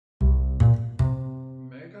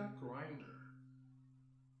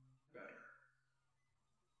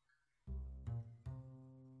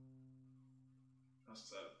That's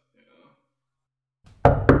sad, you know.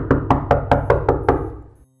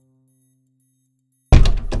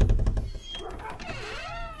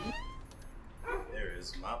 There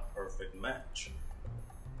is my perfect match.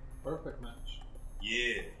 Perfect match.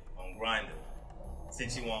 Yeah, on Grindr.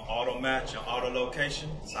 Since you want auto match and auto location,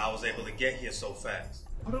 so I was able to get here so fast.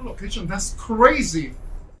 Auto location? That's crazy.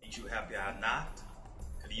 Ain't you happy I knocked?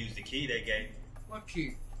 Could've used the key they gave. What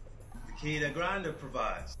key? The key that Grindr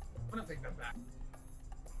provides. I'm gonna take that back.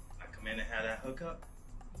 I come in and have that hookup.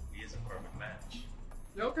 We is a perfect match.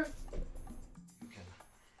 You okay? You can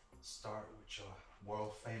start with your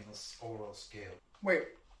world famous oral scale. Wait.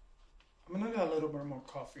 I'm gonna get a little bit more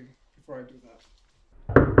coffee before I do that.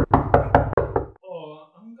 Oh,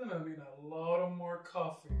 I'm gonna need a lot of more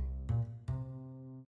coffee.